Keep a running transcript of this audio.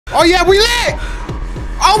Oh yeah, we lit!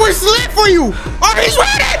 Oh, we're lit for you! Oh, he's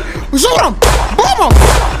ready! Shoot him! Boom him!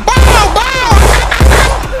 Bow! Bow!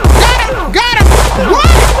 Got him!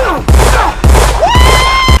 What?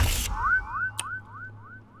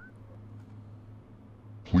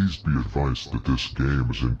 Please be advised that this game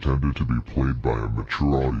is intended to be played by a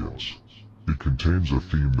mature audience. It contains a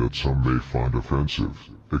theme that some may find offensive,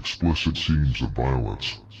 explicit scenes of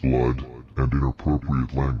violence, blood, and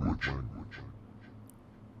inappropriate language.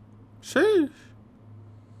 Sheesh.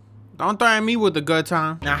 Don't threaten me with a good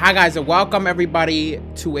time. Now, hi guys, and welcome everybody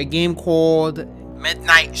to a game called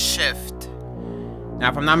Midnight Shift. Now,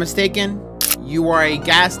 if I'm not mistaken, you are a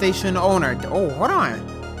gas station owner. Oh, hold on.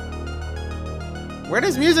 Where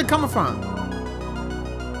is music coming from?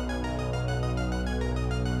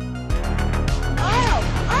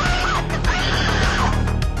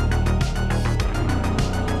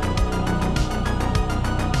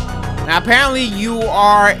 Now, apparently you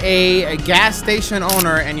are a gas station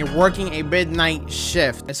owner and you're working a midnight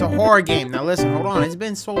shift. It's a horror game. Now listen, hold on. It's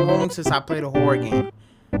been so long since I played a horror game.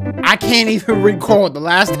 I can't even recall the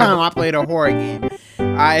last time I played a horror game.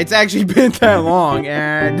 It's actually been that long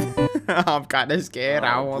and I'm kind of scared.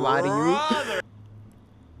 I won't lie to you.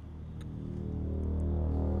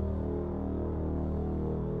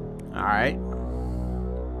 Alright.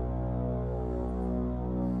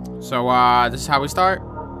 So, this is how we start.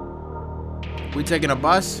 We taking a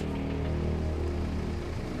bus?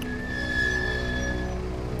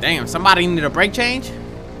 Damn, somebody need a brake change?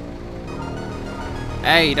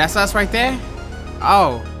 Hey, that's us right there?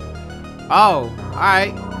 Oh. Oh,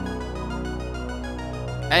 alright.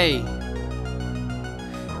 Hey.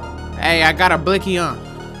 Hey, I got a blicky on.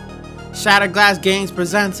 Shattered Glass Games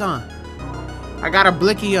presents on. I got a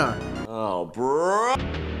blicky on. Oh, bro.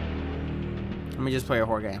 Let me just play a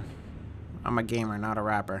horror game. I'm a gamer, not a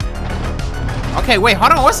rapper. Okay, wait,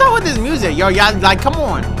 hold on. What's up with this music? Yo, y'all, like, come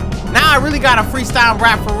on. Now I really got a freestyle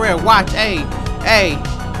rap for real. Watch, hey, hey.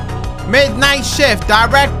 Midnight Shift,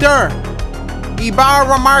 director,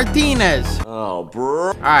 Ibarra Martinez. Oh,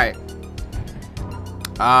 bro. Alright.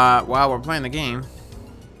 Well, we're playing the game.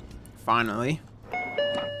 Finally.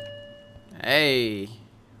 Hey.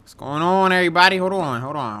 What's going on, everybody? Hold on.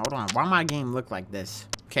 Why my game look like this?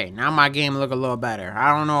 Okay, now my game look a little better.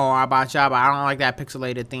 I don't know about y'all, but I don't like that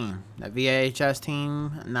pixelated theme. That VHS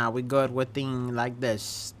theme, nah, we good with theme like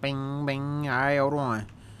this. Bing, bing. Alright, hold on.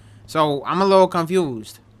 So, I'm a little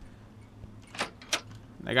confused.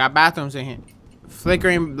 They got bathrooms in here.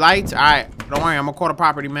 Flickering lights? Alright, don't worry, I'm gonna call the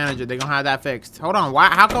property manager. They gonna have that fixed. Hold on, why?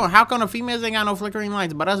 How come the females ain't got no flickering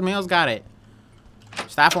lights, but us males got it?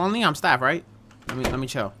 Staff only? I'm staff, right? Let me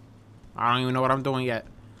chill. I don't even know what I'm doing yet.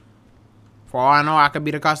 For all I know, I could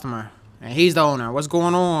be the customer. And he's the owner. What's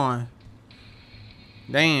going on?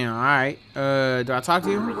 Damn, alright. Do I talk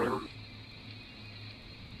to you?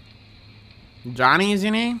 Johnny is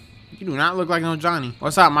your name? You do not look like no Johnny.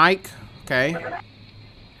 What's up, Mike? Okay.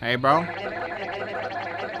 Hey, bro.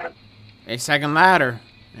 A second ladder.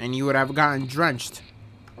 And you would have gotten drenched.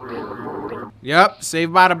 Yep,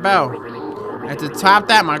 saved by the bell. And to top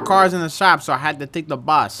that, my car's in the shop, so I had to take the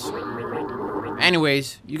bus.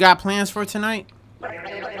 Anyways, you got plans for tonight?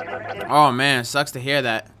 Oh man, sucks to hear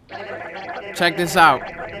that. Check this out.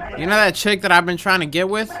 You know that chick that I've been trying to get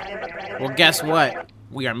with? Well, guess what?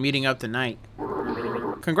 We are meeting up tonight.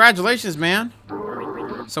 Congratulations, man.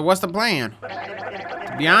 So what's the plan?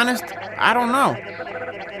 To be honest, I don't know.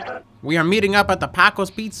 We are meeting up at the Paco's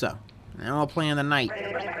Pizza. And we'll plan the night.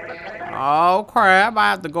 Oh crap, I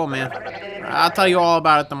have to go, man. I'll tell you all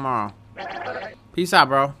about it tomorrow. Peace out,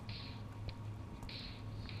 bro.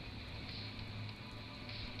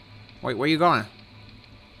 Wait, where you going?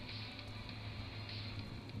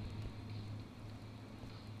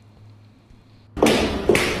 Yo,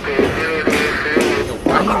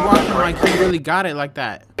 why he walking like he really got it like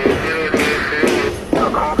that?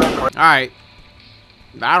 Alright.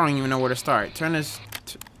 I don't even know where to start. Turn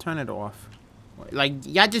it off. Like,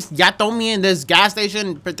 y'all throw me in this gas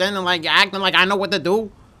station pretending like, acting like I know what to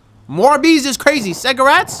do? Morbies is crazy.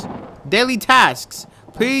 Cigarettes? Daily tasks.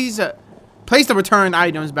 Please, place the returned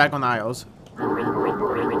items back on the aisles.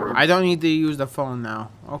 I don't need to use the phone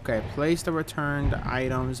now. Okay, place the returned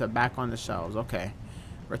items back on the shelves. Okay.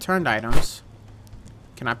 Returned items.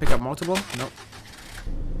 Can I pick up multiple? Nope.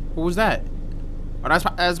 Who was that? Oh, that's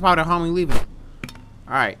probably the homie leaving.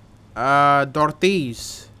 Alright.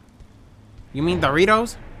 Dorothy's. You mean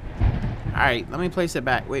Doritos? Alright, let me place it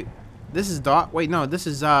back. Wait. This is dog. Wait, no, this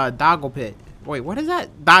is Doggle Pit. Wait, what is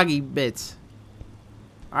that? Doggy bits.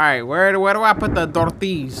 Alright, where do I put the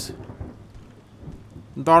Dorothy's?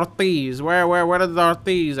 Dorothy's. Where are the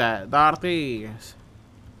Dorothy's at? Dorothy's.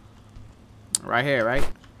 Right here, right?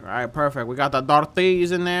 Alright, perfect. We got the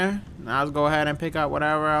Dorothy's in there. Now let's go ahead and pick up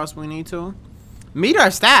whatever else we need to. Meet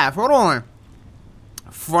our staff. Hold on.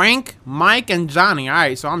 Frank, Mike, and Johnny.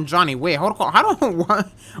 Alright, so I'm Johnny. Wait, hold on. I don't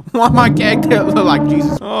want my character to look like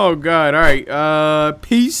Jesus. Oh, God. Alright.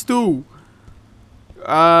 Pea stew.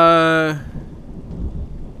 Yeah,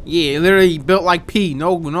 literally built like pea.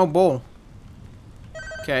 No bowl.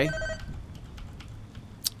 Okay.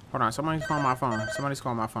 Hold on. Somebody's calling my phone. Somebody's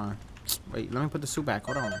calling my phone. Wait, let me put the suit back.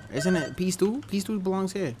 Hold on. Isn't it pea stew? Pea stew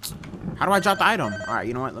belongs here. How do I drop the item? Alright,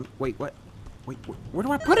 you know what? Wait, what? Wait, where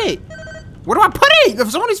do I put it? Where do I put it?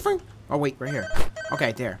 If somebody's free. Oh, wait, right here.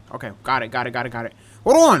 Okay, there. Okay, got it.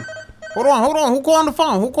 Hold on. Who calling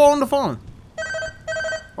the phone?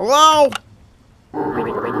 Hello?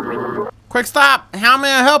 Quick stop. How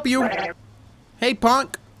may I help you? Hey,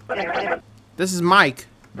 punk. This is Mike.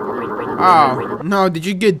 Oh, no. Did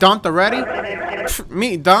you get dumped already?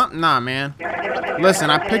 Me dumped? Nah, man. Listen,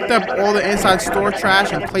 I picked up all the inside store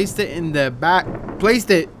trash and placed it in the back.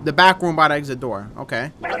 The back room by the exit door.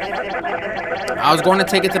 Okay. I was going to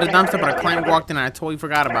take it to the dumpster, but a client walked in and I totally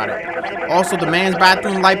forgot about it. Also, the man's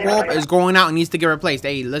bathroom light bulb is going out and needs to get replaced.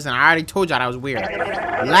 Hey, listen, I already told y'all that was weird.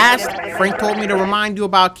 Last, Frank told me to remind you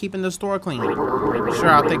about keeping the store clean. Sure,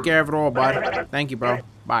 I'll take care of it all, bud. Thank you, bro.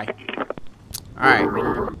 Bye.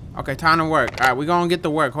 Alright. Okay, time to work. Alright, we're gonna get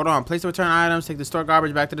to work. Hold on. Place the return items, take the store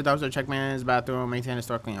garbage back to the dumpster, check man's bathroom, maintain the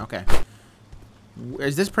store clean. Okay.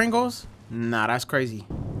 Is this Pringles? Nah, that's crazy.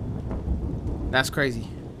 That's crazy.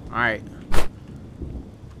 Alright.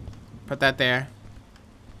 Put that there.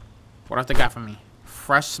 What else they got for me?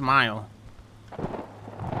 Fresh smile.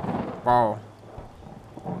 Bro.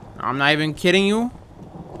 I'm not even kidding you.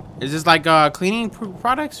 Is this like cleaning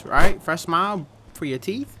products, right? Fresh smile for your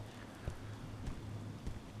teeth?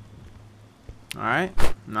 Alright.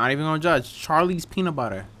 Not even gonna judge. Charlie's peanut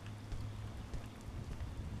butter.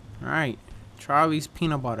 Alright. Charlie's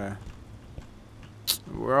peanut butter.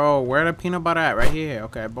 Bro, where the peanut butter at? Right here.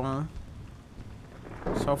 Okay, boom.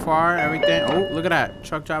 So far, everything. Oh, look at that.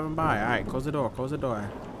 Truck driving by. Alright, close the door.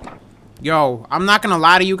 Yo, I'm not gonna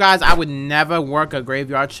lie to you guys. I would never work a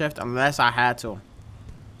graveyard shift unless I had to.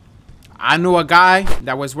 I knew a guy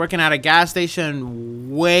that was working at a gas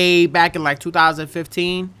station way back in like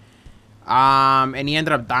 2015. And he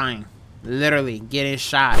ended up dying. Literally, getting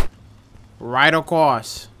shot. Right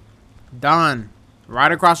across. Done.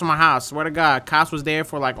 Right across from my house. Swear to God. Cops was there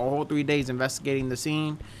for like a whole 3 days investigating the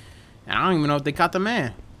scene. And I don't even know if they caught the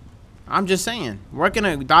man. I'm just saying. Working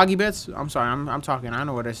at Doggy Bits. I'm sorry. I'm talking. I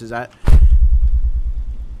know where this is at.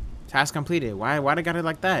 Task completed. Why they got it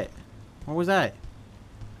like that? What was that?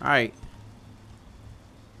 Alright.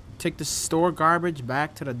 Take the store garbage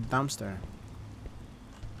back to the dumpster.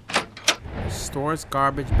 Stores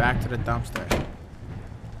garbage back to the dumpster.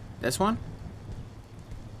 This one?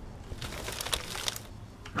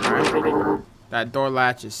 Alright. That door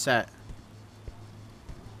latch is set.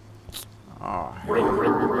 Oh,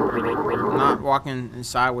 I'm not walking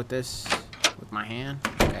inside with this with my hand.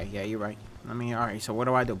 Okay, yeah, you're right. Alright, so what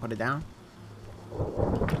do I do? Put it down?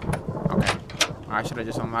 Okay. I should have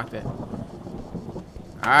just unlocked it.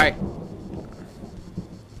 Alright.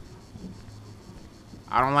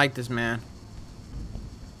 I don't like this, man.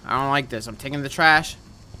 I don't like this. I'm taking the trash.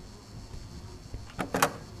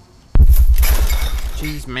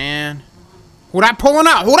 Jeez, man. Who that pulling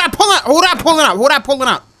up? Who that pulling up? Who that pulling up? Who that pulling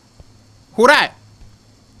up? Who that?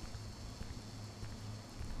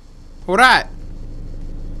 Who that?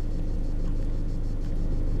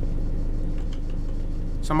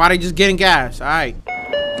 Somebody just getting gas. Alright.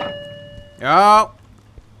 Yo.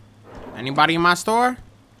 Anybody in my store?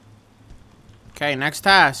 Okay, next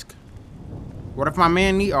task. What if my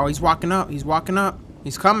man need... Oh, he's walking up. He's walking up.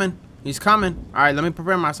 He's coming. He's coming. Alright, let me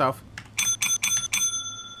prepare myself.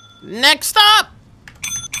 Next up!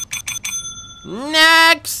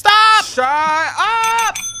 Next up! Shut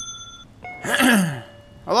up!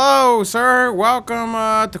 Hello, sir. Welcome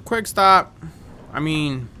to Quick Stop. I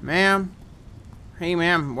mean, ma'am. Hey,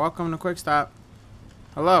 ma'am. Welcome to Quick Stop.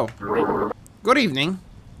 Hello. Good evening.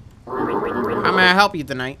 How may I help you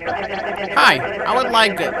tonight? Hi, I would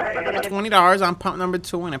like $20 on pump number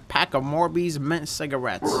 2 and a pack of Morbi's mint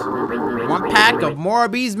cigarettes. 1 pack of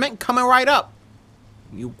Morbi's mint coming right up.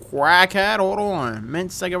 You crackhead, hold on.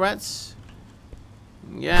 Mint cigarettes.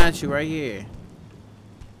 Got you right here.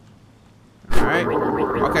 Alright.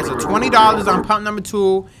 Okay, so $20 on pump number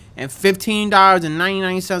 2 and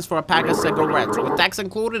 $15.99 for a pack of cigarettes. With tax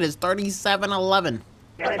included is $37.11.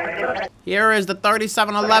 Here is the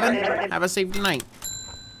 $37.11. Have a safe night.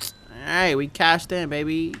 Alright, we cashed in,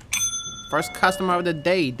 baby. First customer of the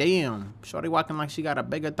day. Damn. Shorty walking like she got a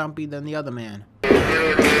bigger thumpy than the other man.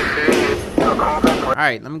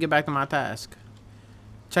 Alright, let me get back to my task.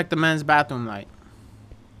 Check the men's bathroom light.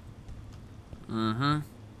 Hold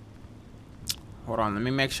on, let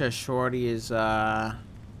me make sure Shorty is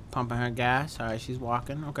pumping her gas. Alright, she's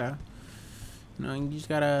walking. Okay. You know, you just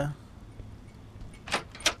gotta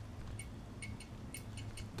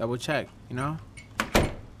double check, you know?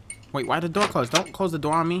 Wait, why the door closed? Don't close the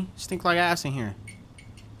door on me. Stink like ass in here.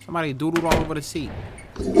 Somebody doodled all over the seat.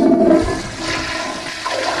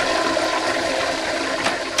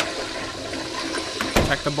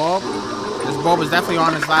 Check the bulb. This bulb is definitely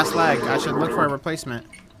on its last leg. I should look for a replacement.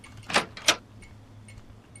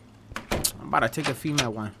 I'm about to take a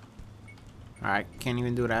female one. Alright, can't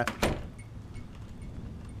even do that.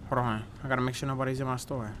 Hold on. I gotta make sure nobody's in my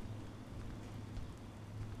store.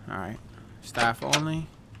 Alright. Staff only.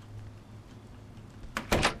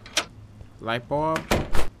 Light bulb.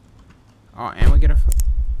 Oh, and we get a...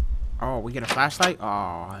 Oh, we get a flashlight?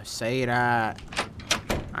 Oh, say that.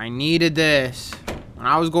 I needed this. When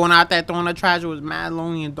I was going out there throwing the trash, it was mad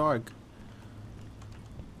lonely and dark.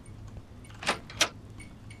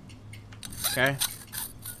 Okay.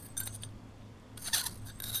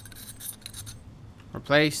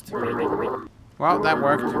 Replaced. Well, that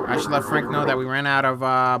worked. I should let Frank know that we ran out of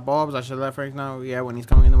bulbs. I should let Frank know, yeah, when he's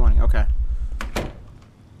coming in the morning. Okay.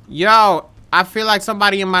 Yo, I feel like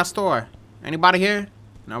somebody in my store. Anybody here?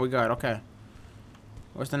 No, we good. Okay.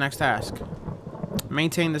 What's the next task?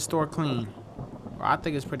 Maintain the store clean. Well, I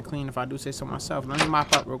think it's pretty clean if I do say so myself. Let me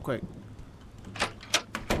mop up real quick.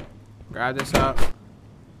 Grab this up.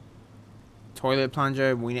 Toilet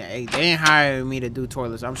plunger. They didn't hire me to do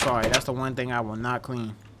toilets. I'm sorry. That's the one thing I will not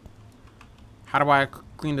clean. How do I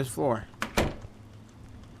clean this floor?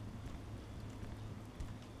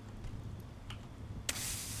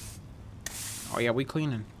 Oh yeah, we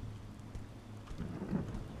cleaning.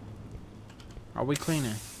 Are we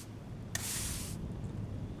cleaning?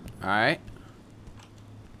 Alright.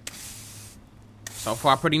 So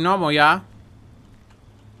far pretty normal, y'all.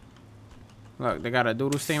 Look, they got a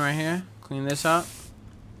doodle stain right here. Clean this up.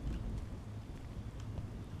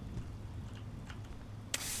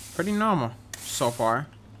 Pretty normal so far.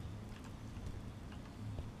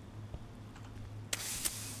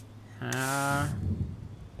 Let's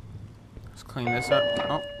clean this up.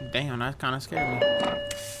 Oh, damn, that kind of scared me.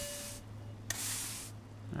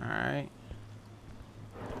 Alright.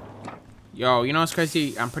 Yo, you know what's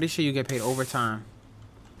crazy? I'm pretty sure you get paid overtime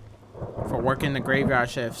for working the graveyard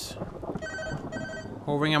shifts.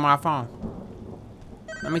 Who's ringing my phone?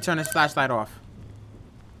 Let me turn this flashlight off.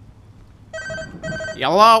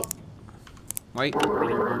 Hello? Wait.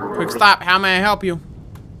 Quick stop. How may I help you?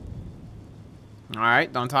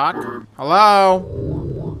 Alright, don't talk.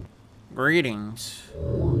 Hello? Greetings.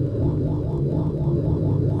 Who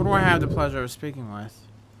do I have the pleasure of speaking with?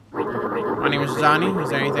 My name is Johnny. Is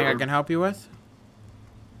there anything I can help you with?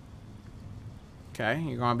 Okay,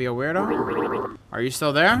 you gonna be a weirdo? Are you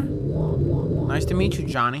still there? Nice to meet you,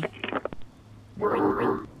 Johnny.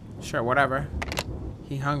 Sure, whatever.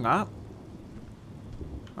 He hung up?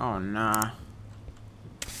 Oh, nah.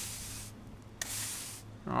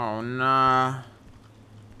 Oh, nah.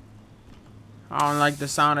 I don't like the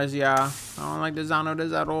sound of this, yeah. I don't like the sound of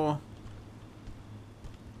this at all.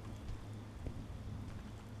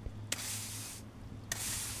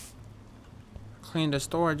 Clean the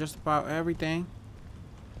store, just about everything.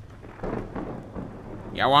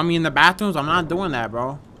 Y'all want me in the bathrooms? I'm not doing that,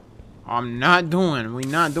 bro. We not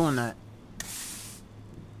doing that.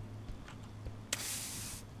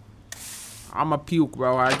 I'm a puke,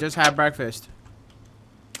 bro. I just had breakfast.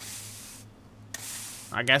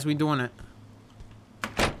 I guess we doing it.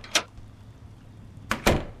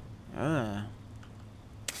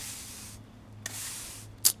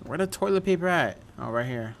 Where the toilet paper at? Oh, right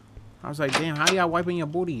here. I was like, damn, how y'all wiping your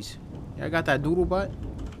booties? Y'all got that doodle butt?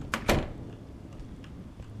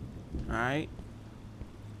 Alright.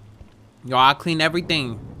 Yo, I cleaned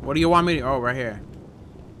everything. What do you want me to... Oh, right here.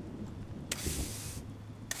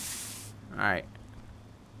 Alright.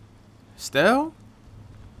 Still?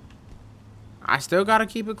 I still gotta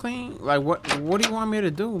keep it clean? Like, what do you want me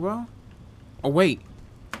to do, bro? Oh, wait.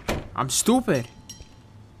 I'm stupid.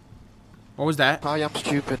 What was that? I am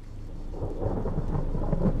stupid.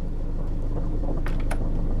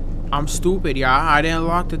 I'm stupid, y'all. I didn't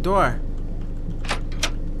lock the door.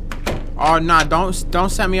 Oh, nah. Don't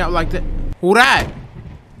set me up like that. Who that?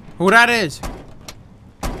 Who that is?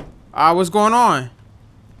 What's going on?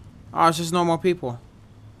 Oh, it's just normal people.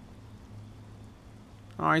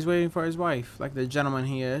 Oh, he's waiting for his wife, like the gentleman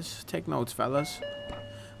he is. Take notes, fellas.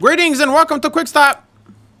 Greetings and welcome to Quick Stop.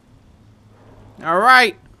 All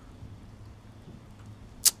right.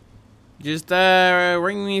 Just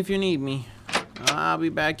ring me if you need me. I'll be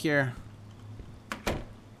back here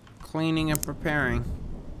cleaning and preparing.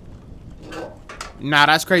 Nah,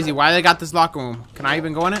 that's crazy. Why they got this locker room? Can I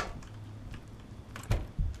even go in it?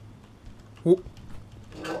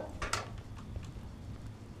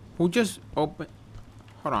 Who just opened?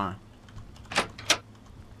 Hold on.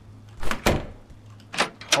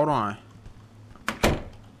 Hold on. Can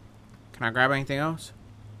I grab anything else?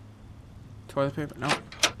 Toilet paper? No.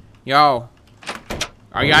 Yo.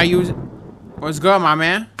 Are y'all using? What's good, my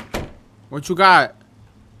man? What you got?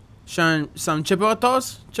 Some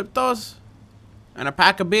chipotos? Chiptos? And a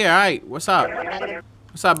pack of beer. Alright, what's up?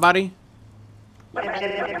 What's up, buddy?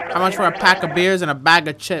 How much for a pack of beers and a bag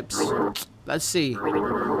of chips? Let's see.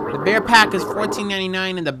 The beer pack is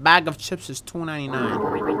 $14.99 and the bag of chips is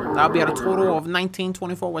 $2.99. That'll be at a total of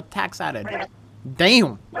 $19.24 with tax added.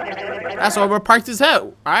 Damn. That's overpriced as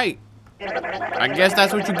hell. Alright. I guess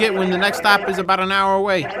that's what you get when the next stop is about an hour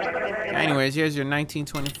away. Anyways, here's your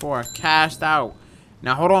 $19.24. Cashed out.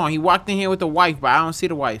 Now, hold on. He walked in here with the wife, but I don't see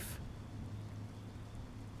the wife.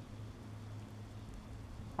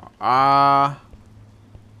 What are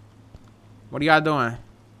y'all doing?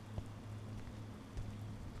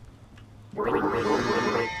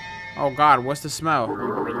 Oh God, what's the smell?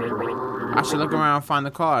 I should look around and find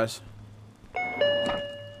the cause.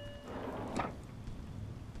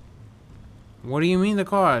 What do you mean the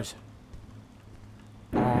cause?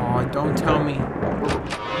 Oh, don't tell me.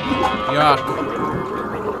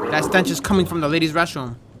 Yuck. That stench is coming from the ladies'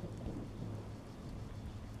 restroom.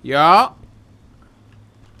 Yup.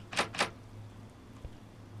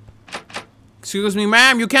 Excuse me,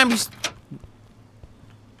 ma'am, you can't be...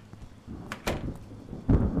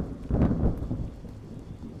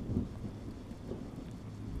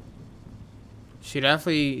 She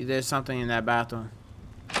definitely did something in that bathroom.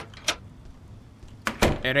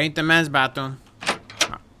 It ain't the men's bathroom.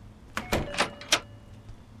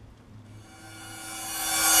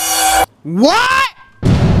 What?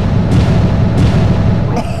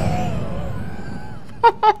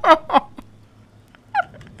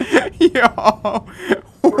 Yo,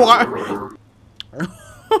 what?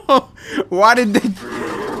 Why did they?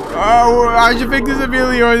 Oh, I should fix this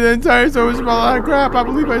immediately or the entire store smell like crap. I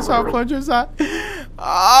believe I saw a plunger inside.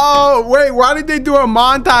 Oh, wait, why did they do a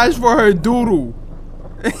montage for her doodle?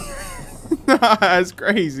 That's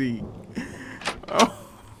crazy.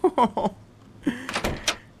 Oh.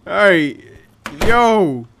 Alright,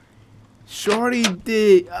 yo, Shorty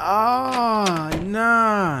did. Ah,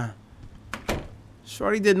 nah.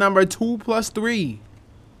 Shorty did number 2 plus 3.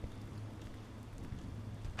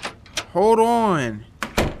 Hold on.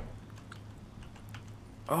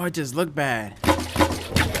 Oh, it just looked bad. Damn,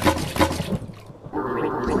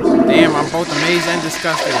 I'm both amazed and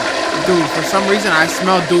disgusted. Dude, for some reason I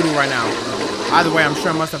smell doodle right now. Either way, I'm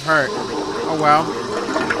sure it must have hurt. Oh well.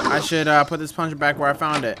 I should put this plunger back where I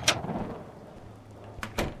found it.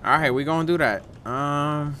 Alright, we gonna do that.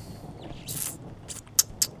 I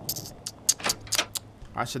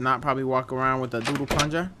should not probably walk around with a doodle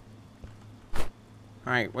plunger.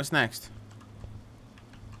 Alright, what's next?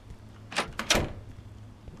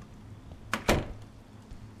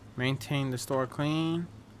 Maintain the store clean.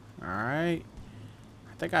 Alright.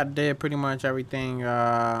 I think I did pretty much everything.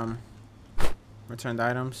 Returned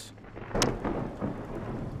items.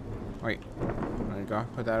 Wait. There you go.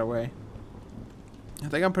 Put that away. I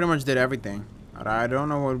think I pretty much did everything. I don't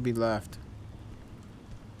know what would be left.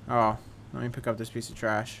 Oh. Let me pick up this piece of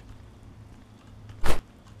trash.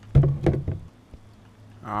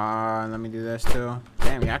 Let me do this too.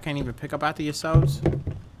 Damn, y'all can't even pick up after yourselves.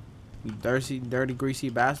 You dirty, greasy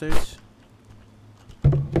bastards.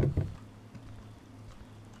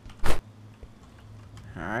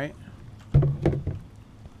 Alright.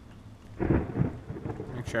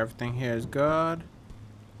 Make sure everything here is good.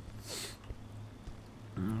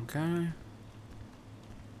 Okay.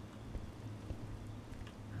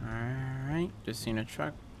 Alright. Just seen a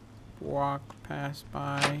truck walk past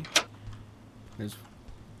by. There's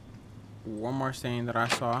one more stain that I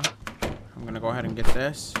saw. I'm gonna go ahead and get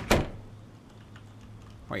this.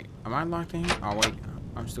 Wait, am I locked in here? Oh wait,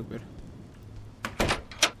 I'm stupid.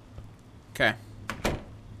 Okay.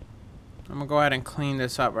 I'm gonna go ahead and clean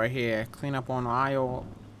this up right here. Clean up on aisle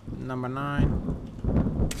number 9.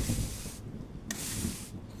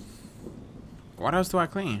 What else do I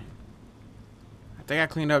clean? I think I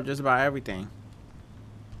cleaned up just about everything.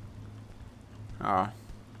 Oh.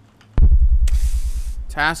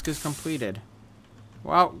 Task is completed.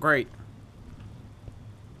 Well, great.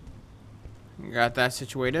 Got that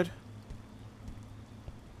situated.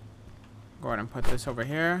 Go ahead and put this over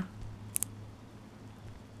here.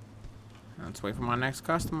 Let's wait for my next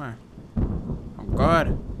customer. I'm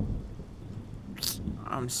good.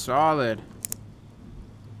 I'm solid.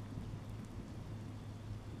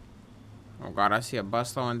 Oh God, I see a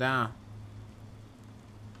bus slowing down.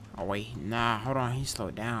 Oh wait, nah, hold on, he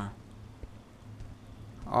slowed down.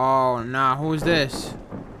 Oh nah, who's this?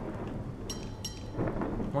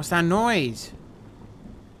 What's that noise?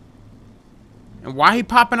 And why he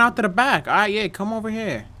popping out to the back? Alright, yeah, come over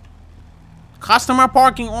here. Customer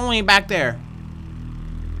parking only back there.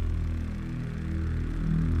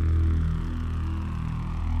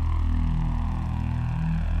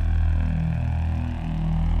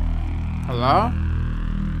 Hello?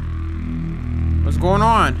 What's going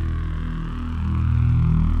on?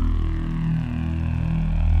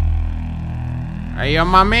 Hey, yo,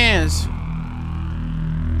 my mans.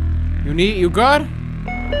 You good?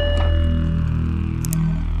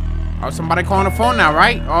 Oh, somebody calling the phone now,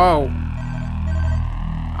 right? Oh.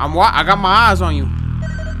 I got my eyes on you.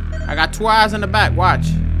 I got 2 eyes in the back. Watch.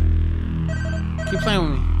 Keep playing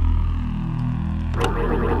with me.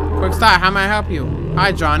 Quick stop. How may I help you?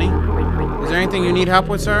 Hi, Johnny. Is there anything you need help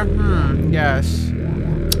with, sir? Yes.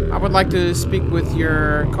 I would like to speak with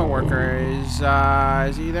your coworker. Is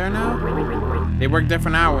he there now? They work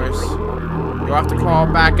different hours. You'll have to call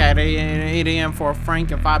back at 8 a.m. for Frank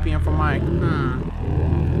and 5 p.m. for Mike.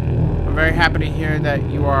 I'm very happy to hear that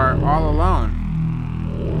you are all alone.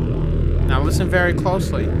 Now listen very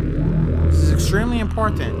closely. This is extremely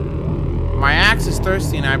important. My axe is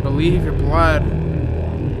thirsty and I believe your blood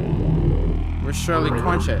will surely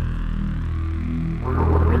quench it.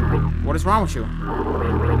 What is wrong with you?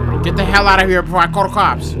 Get the hell out of here before I call the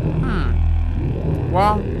cops.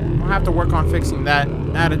 Well, we'll have to work on fixing that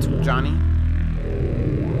attitude, Johnny.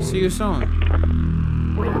 See you soon.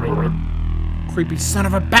 Creepy son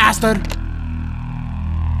of a bastard.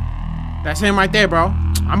 That's him right there, bro.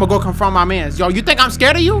 I'm gonna go confront my mans. Yo, you think I'm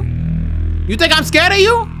scared of you? You think I'm scared of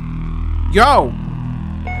you? Yo,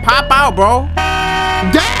 pop out, bro.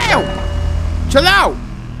 Damn! Chill out.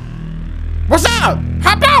 What's up?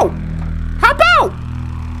 Hop out! Hop out!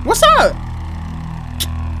 What's up?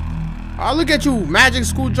 Oh, look at you, magic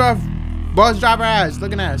screwdriver, bus driver ass,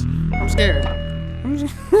 looking ass. I'm scared.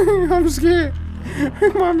 I'm scared.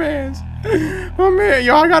 My man's. My man,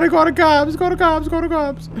 yo, I gotta call the cops. Call the cops. Call the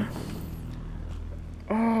cops.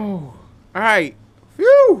 Oh, all right.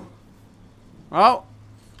 Phew. Well,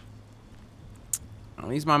 at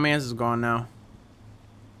least my man's is gone now.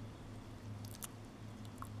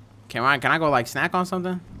 Can I go like snack on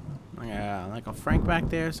something? Like a Frank back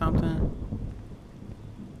there or something?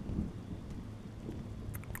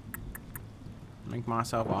 Make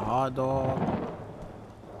myself a hot dog.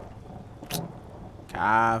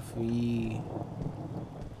 Coffee.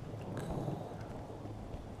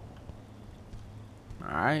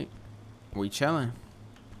 Alright. We chilling.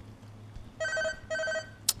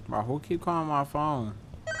 Bro, who keep calling my phone?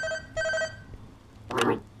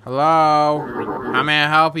 Hello? How may I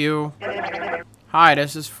help you? Hi,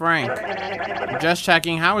 this is Frank. Just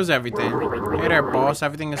checking, how is everything? Hey there, boss.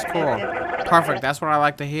 Everything is cool. Perfect, that's what I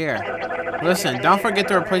like to hear. Listen, don't forget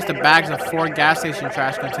to replace the bags of 4 gas station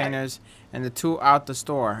trash containers and the 2 out the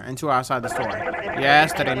store and 2 outside the store. Yeah,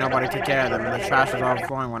 yesterday nobody took care of them and the trash was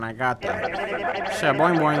overflowing when I got there. Shit,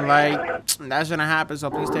 boing boing, like, that shouldn't happen, so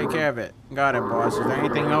please take care of it. Got it, boss. Is there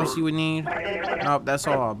anything else you would need? Nope, that's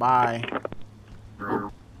all. Bye.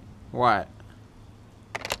 What?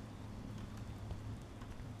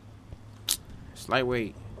 It's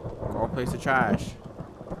lightweight. Go replace the trash.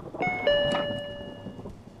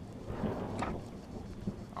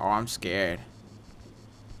 Oh, I'm scared.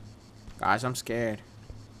 Guys, I'm scared.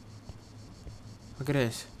 Look at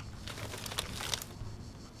this.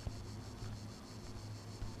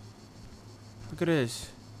 Look at this.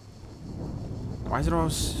 Why is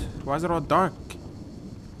it all dark?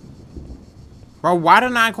 Bro, why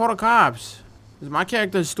didn't I call the cops? Is my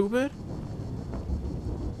character stupid?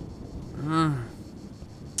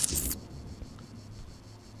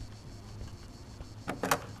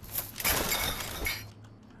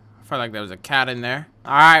 I felt like there was a cat in there.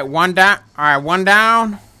 Alright, one down. Alright, one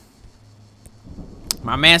down.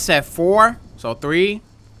 My man said 4, so 3.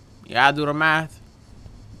 Yeah, I do the math.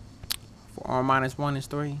 4 minus 1 is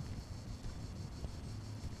 3.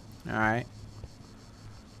 Alright.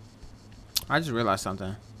 I just realized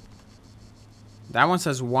something. That one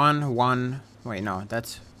says 1, 1. Wait, no,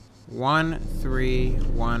 that's 1, 3,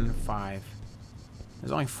 1, 5.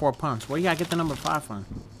 There's only 4 pumps. Where do you gotta get the number 5 from?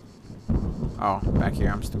 Oh, back here.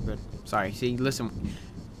 I'm stupid. Sorry. See, listen.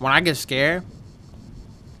 when I get scared,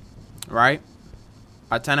 right?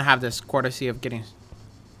 I tend to have this courtesy of getting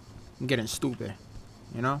stupid,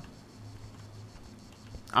 you know?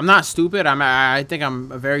 I'm not stupid. I think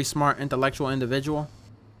I'm a very smart, intellectual individual.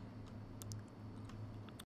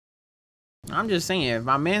 I'm just saying, if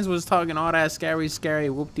my mans was talking all that scary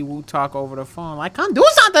whoop-de-whoop talk over the phone, like, come do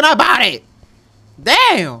something about it.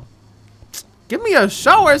 Damn. Give me a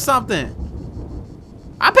show or something.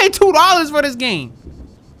 I paid $2 for this game.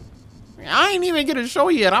 I ain't even get a show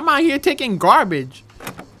yet. I'm out here taking garbage.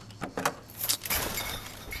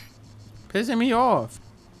 Pissing me off.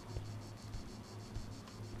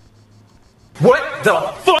 What the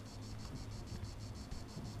fuck?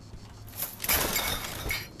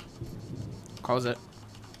 Close it.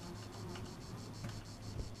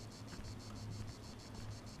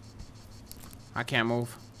 I can't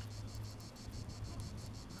move.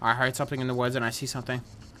 I heard something in the woods and I see something.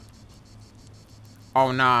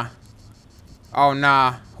 Oh nah. Oh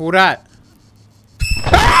nah. Who that?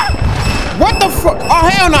 Ah! What the fuck? Oh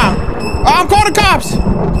hell nah. I'm calling the cops.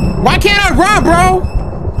 Why can't I run, bro?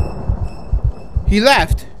 He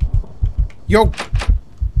left. Yo.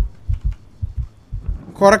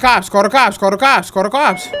 Call the cops. Call the cops. Call the cops. Call the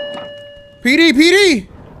cops. PD. PD.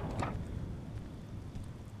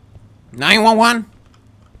 911.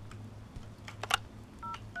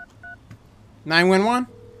 911.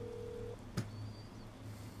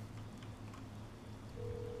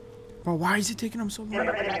 Bro, why is it taking them so long?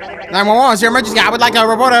 911, it's your emergency. I would like to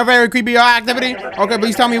report a very creepy activity. Okay,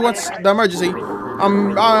 please tell me what's the emergency.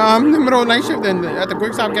 I'm in the middle of night shift and at the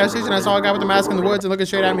quick stop gas station. I saw a guy with a mask in the woods and looking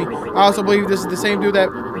straight at me. I also believe this is the same dude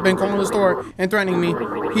that been calling the store and threatening me.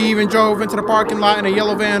 He even drove into the parking lot in a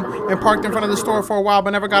yellow van and parked in front of the store for a while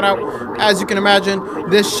but never got out. As you can imagine,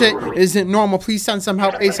 this shit isn't normal. Please send some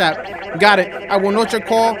help ASAP. Got it. I will note your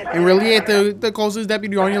call and relay it to the closest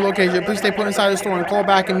deputy on your location. Please stay put inside the store and call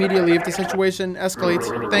back immediately if the situation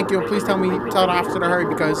escalates. Thank you. Please tell the officer to hurry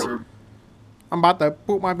because I'm about to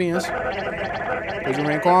poop my beans. Please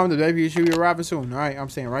remain calm. The deputy should be arriving soon. Alright, I'm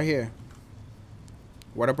staying right here.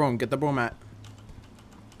 Where the broom? Get the broom at.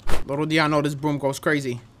 Little do I know this broom goes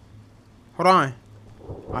crazy. Hold on.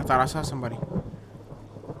 I thought I saw somebody.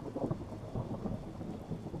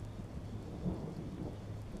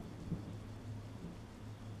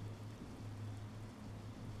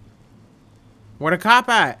 Where the cop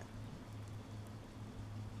at?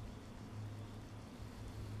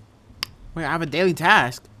 Wait, I have a daily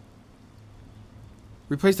task.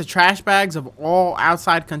 Replace the trash bags of all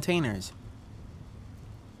outside containers.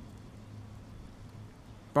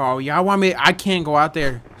 Bro, y'all want me? I can't go out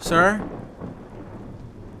there, sir.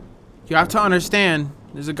 You have to understand,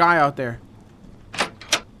 there's a guy out there.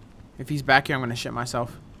 If he's back here, I'm gonna shit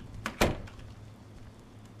myself.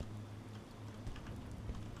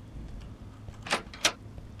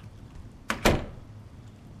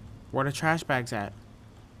 Where the trash bags at?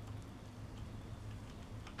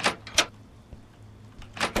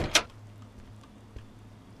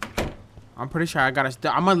 I'm pretty sure I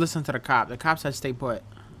gotta. I'm gonna listen to the cop. The cop said stay put,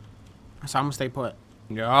 so I'm gonna stay put.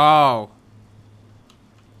 Yo,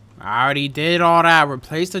 I already did all that.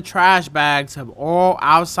 Replace the trash bags of all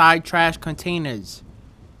outside trash containers.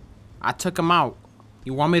 I took them out.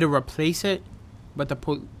 You want me to replace it? But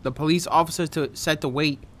the police officer said to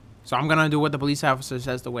wait. So I'm gonna do what the police officer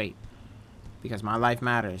says to wait. Because my life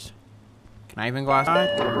matters. Can I even go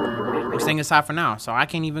outside? I'm staying inside for now. So I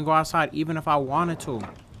can't even go outside even if I wanted to.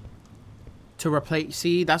 To replace,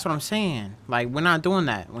 see, that's what I'm saying. Like, we're not doing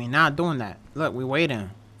that. We're not doing that. Look, we're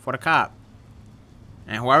waiting for the cop.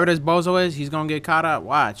 And whoever this bozo is, he's gonna get caught up.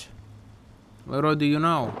 Watch. Little do you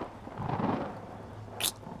know.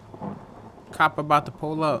 Cop about to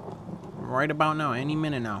pull up. Right about now. Any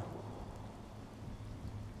minute now.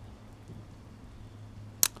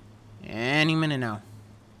 Any minute now.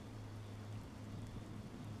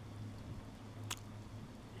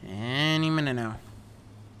 Any minute now.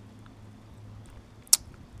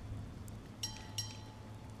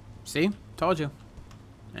 See? Told you.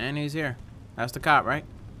 And he's here. That's the cop, right?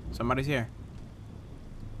 Somebody's here.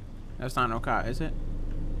 That's not no cop, is it?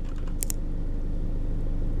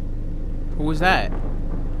 Who was that?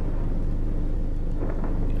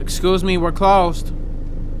 Excuse me, we're closed.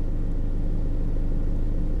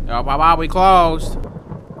 Yo, bye-bye, we closed.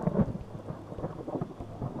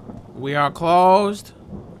 We are closed.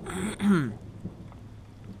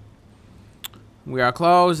 We are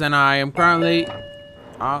closed, and I am currently...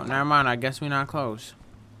 Oh, never mind. I guess we're not closed.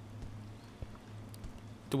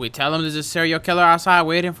 Do we tell him there's a serial killer outside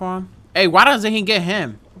waiting for him? Hey, why doesn't he get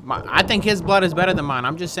him? I think his blood is better than mine.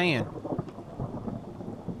 I'm just saying.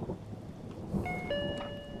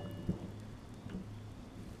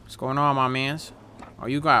 going on, my mans? Oh,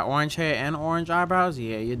 you got orange hair and orange eyebrows?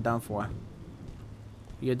 Yeah, you're done for.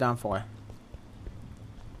 You're done for.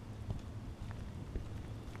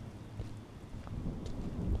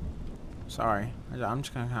 Sorry. I'm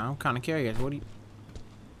kind of curious. What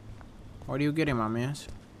are you getting, my mans?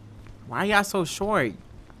 Why y'all so short?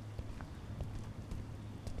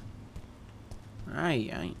 I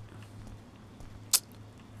ain't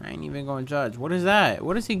even gonna judge. What is that?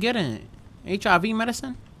 What is he getting? HIV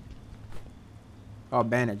medicine? Oh,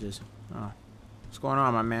 bandages. Oh. What's going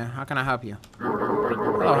on, my man? How can I help you?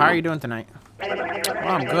 Hello, how are you doing tonight? Well,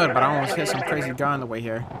 I'm good, but I almost hit some crazy guy on the way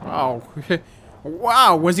here. Oh.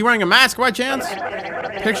 Wow, was he wearing a mask by chance?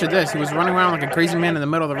 Picture this, he was running around like a crazy man in the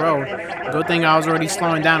middle of the road. Good thing I was already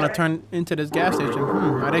slowing down to turn into this gas station.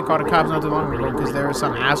 I did call the cops not too long ago because there was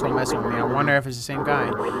some asshole messing with me. I wonder if it's the same guy.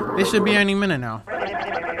 They should be any minute now.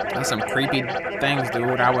 That's some creepy things,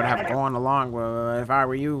 dude. I would have gone along with if I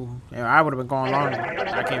were you. I would have been going along.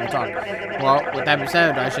 I can't even talk. Well, with that being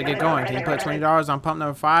said, I should get going. Can you put $20 on pump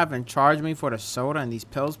number 5 and charge me for the soda and these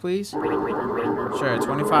pills, please? Sure,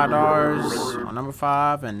 $25 on number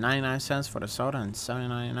 5 and 99 cents for the soda and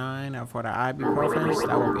 $7.99 for the ibuprofen.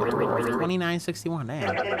 That would be a total of $29.61.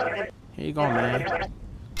 Damn. Here you go, man.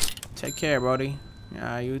 Take care, buddy.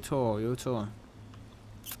 Yeah, you too. You too.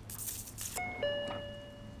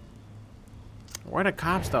 Where are the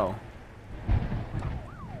cops, though?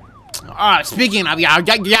 Speaking of, yeah,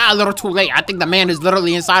 a little too late. I think the man is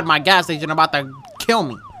literally inside my gas station about to kill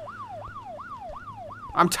me.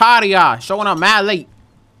 I'm tired of y'all showing up mad late.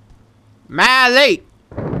 Mad late.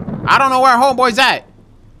 I don't know where homeboy's at.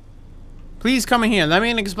 Please come in here. Let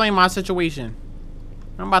me explain my situation.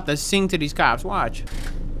 I'm about to sing to these cops. Watch.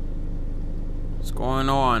 What's going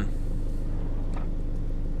on?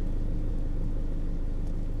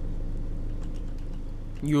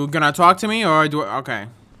 You gonna talk to me or do okay?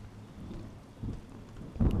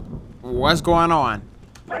 What's going on?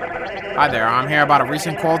 Hi there, I'm here about a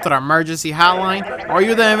recent call to the emergency hotline. Are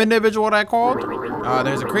you the individual that called?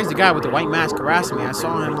 There's a crazy guy with a white mask harassing me. I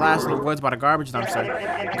saw him last in the woods by the garbage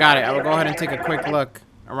dumpster. Got it. I will go ahead and take a quick look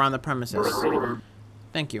around the premises.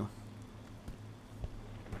 Thank you.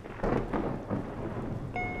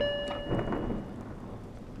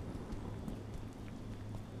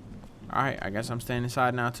 Alright, I guess I'm staying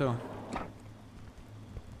inside now too.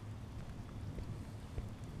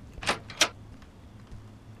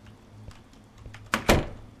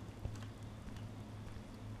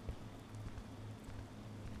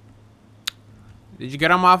 Did you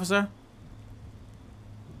get him, officer?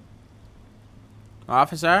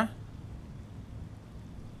 Officer?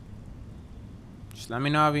 Just let me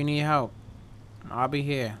know if you need help. I'll be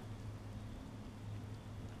here.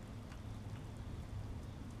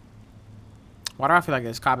 Why do I feel like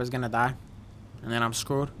this cop is gonna die? And then I'm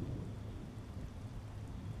screwed?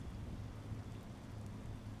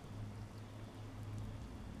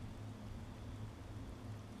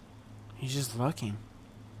 He's just looking.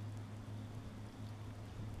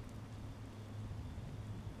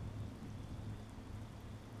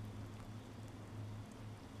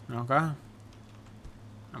 Okay. I'm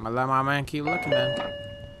gonna let my man keep looking then.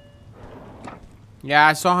 Yeah,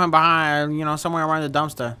 I saw him behind, you know, somewhere around the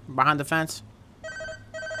dumpster. Behind the fence.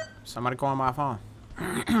 Somebody calling my phone.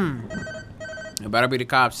 It better be the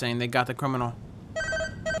cops saying they got the criminal.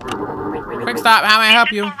 Quick stop, how may I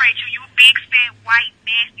help you? Rachel, you big, fat, white,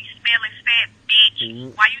 nasty, smelling, fat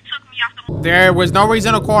bitch. Why you took me off the... There was no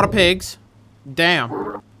reason to call the pigs. Damn.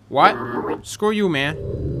 What? Screw you, man.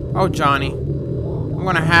 Oh, Johnny. I'm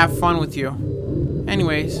gonna have fun with you.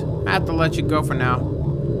 Anyways, I have to let you go for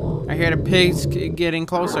now. I hear the pigs getting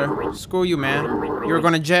closer. Screw you, man. You're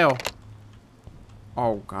going to jail.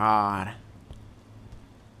 Oh, God.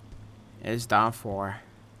 It's done for.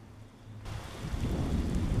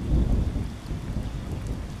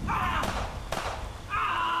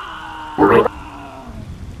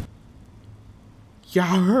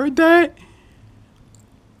 Y'all heard that?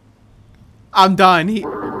 I'm done.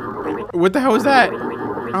 What the hell is that?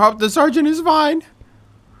 I hope the sergeant is fine.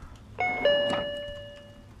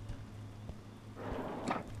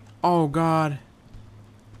 Oh, God.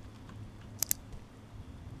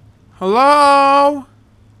 Hello?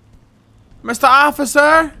 Mr.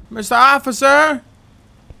 Officer? Mr. Officer?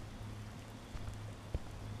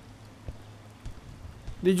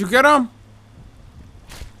 Did you get him?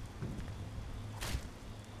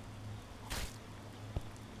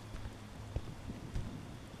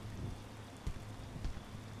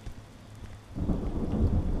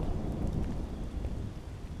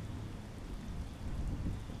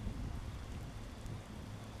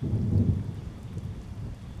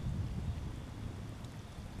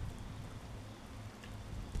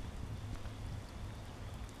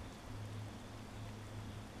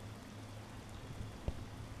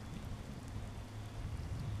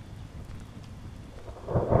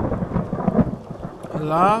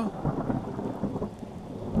 Hello?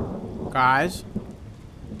 Guys?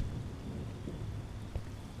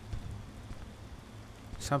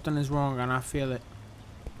 Something is wrong and I feel it.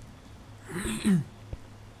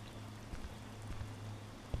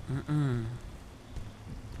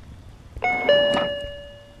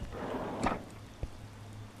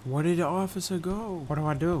 Where did the officer go? What do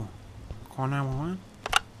I do? Call 911?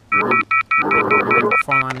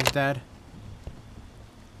 Phone line is dead.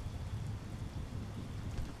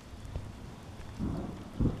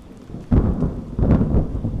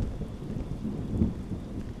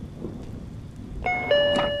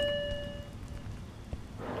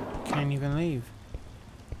 Can't even leave.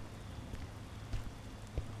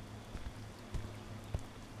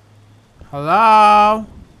 Hello?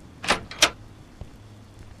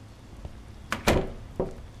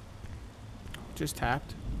 Just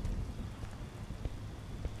tapped.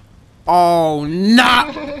 Oh, no!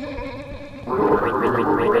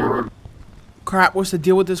 Crap, what's the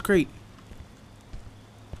deal with this crate?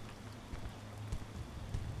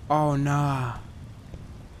 Oh, nah.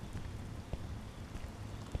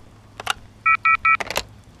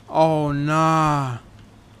 Oh, nah.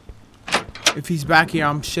 If he's back here,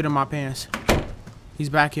 I'm shitting my pants. He's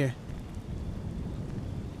back here.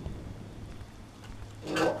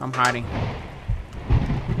 I'm hiding.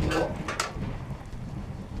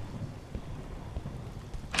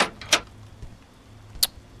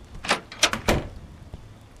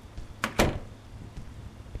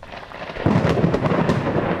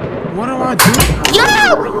 What do I do? Yo!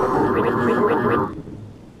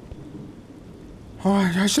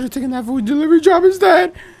 Oh, I should have taken that food delivery job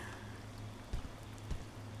instead.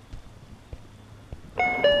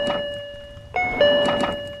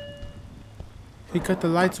 He cut the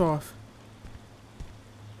lights off.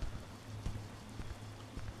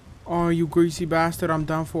 Oh, you greasy bastard, I'm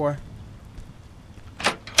done for.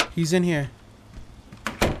 He's in here.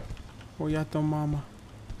 Oh, yato mama.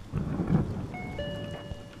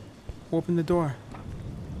 Open the door.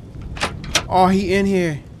 Oh, he in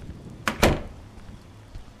here.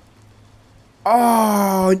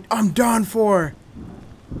 Oh, I'm done for.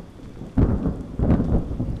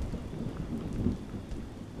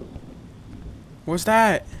 What's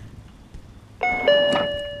that?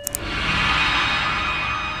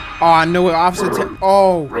 Oh, I know it. Officer.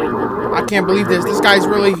 Oh, I can't believe this. This guy's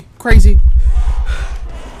really crazy.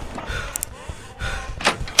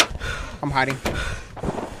 I'm hiding.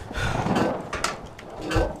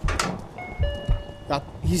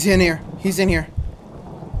 He's in here. He's in here.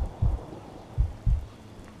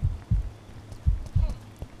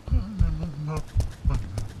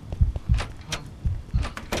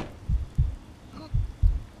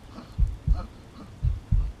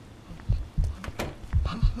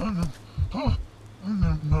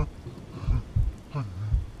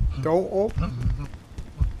 Don't open.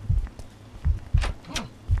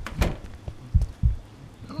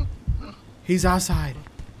 He's outside.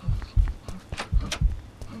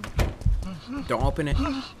 Don't open it.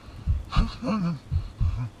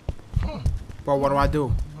 Bro, what do I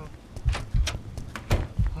do?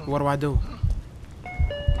 What do I do?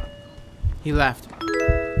 He left.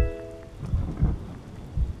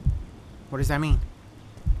 What does that mean?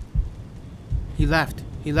 He left.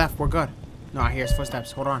 He left. We're good. No, I hear his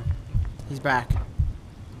footsteps. Hold on. He's back.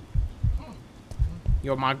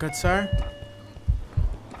 Yo, my good sir?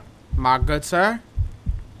 My good sir?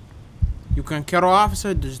 You can kill the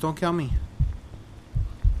officer, just don't kill me.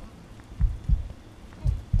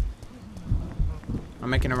 I'm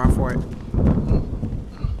making a run for it.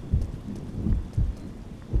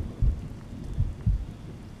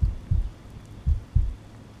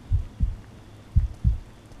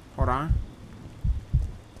 Hold on.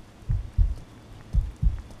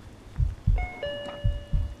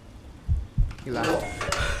 He left.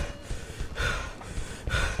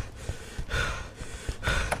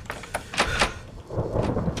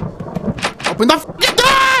 Open the f***ing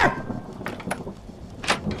door!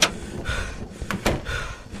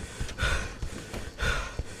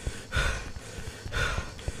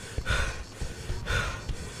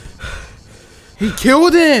 He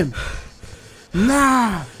killed him!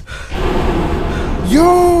 Nah!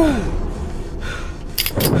 Yo!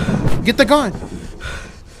 Get the gun!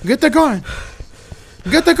 Get the gun!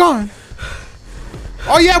 Get the gun!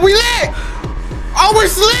 Oh yeah, we lit! Oh, we're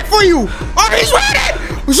lit for you! Oh, he's ready!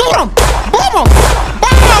 Shoot him! Boom him!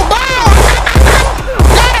 Boom! Boom!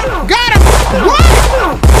 Got him! Got him! What?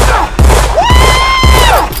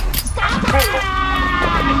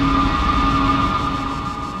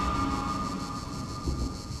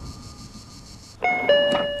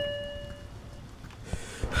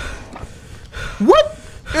 What?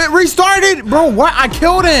 restarted? Bro, what? I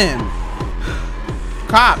killed him.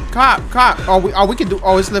 Cop. Oh, we can do.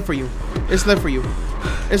 Oh, it's lit for you. It's lit for you.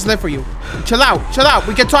 It's lit for you. Chill out.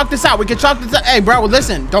 We can talk this out. Hey, bro,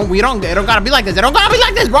 listen. It don't gotta be like this. It don't gotta be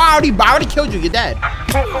like this, bro. I already killed you. You're dead.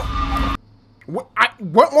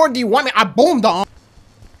 What more do you want me? I boomed on.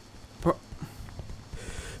 Bro.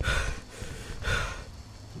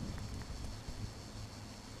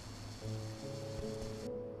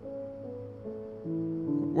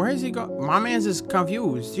 Where is he go? My man's is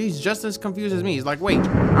confused. He's just as confused as me. He's like, wait,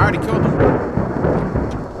 I already killed him.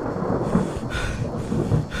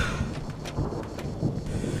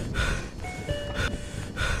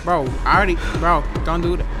 Bro, don't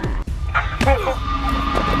do that.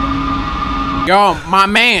 Yo, my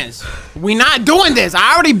mans, we not doing this.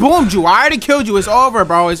 I already boomed you. I already killed you. It's over,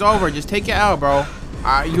 bro. It's over. Just take your L, bro.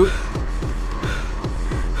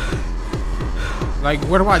 Like,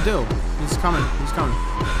 what do I do? He's coming.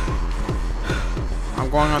 I'm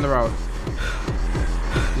going on the road.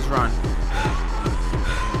 Just run.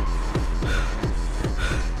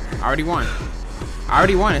 I already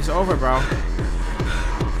won. It's over, bro.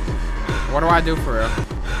 What do I do for real?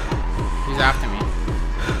 He's after me.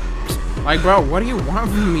 Like, bro, what do you want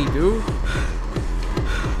from me, dude?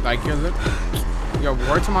 Like, yo,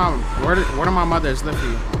 word to my mother is lit for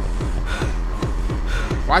you.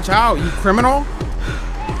 Watch out, you criminal.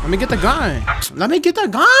 Let me get the gun.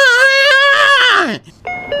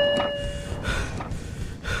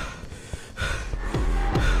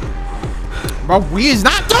 Bro, we is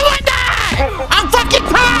not doing that! I'm fucking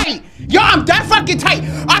tight! Yo, I'm that fucking tight!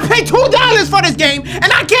 I paid $2 for this game, and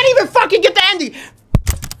I can't even fucking get the ending!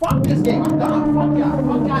 Fuck this game, I'm done. Fuck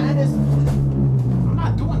y'all, end this.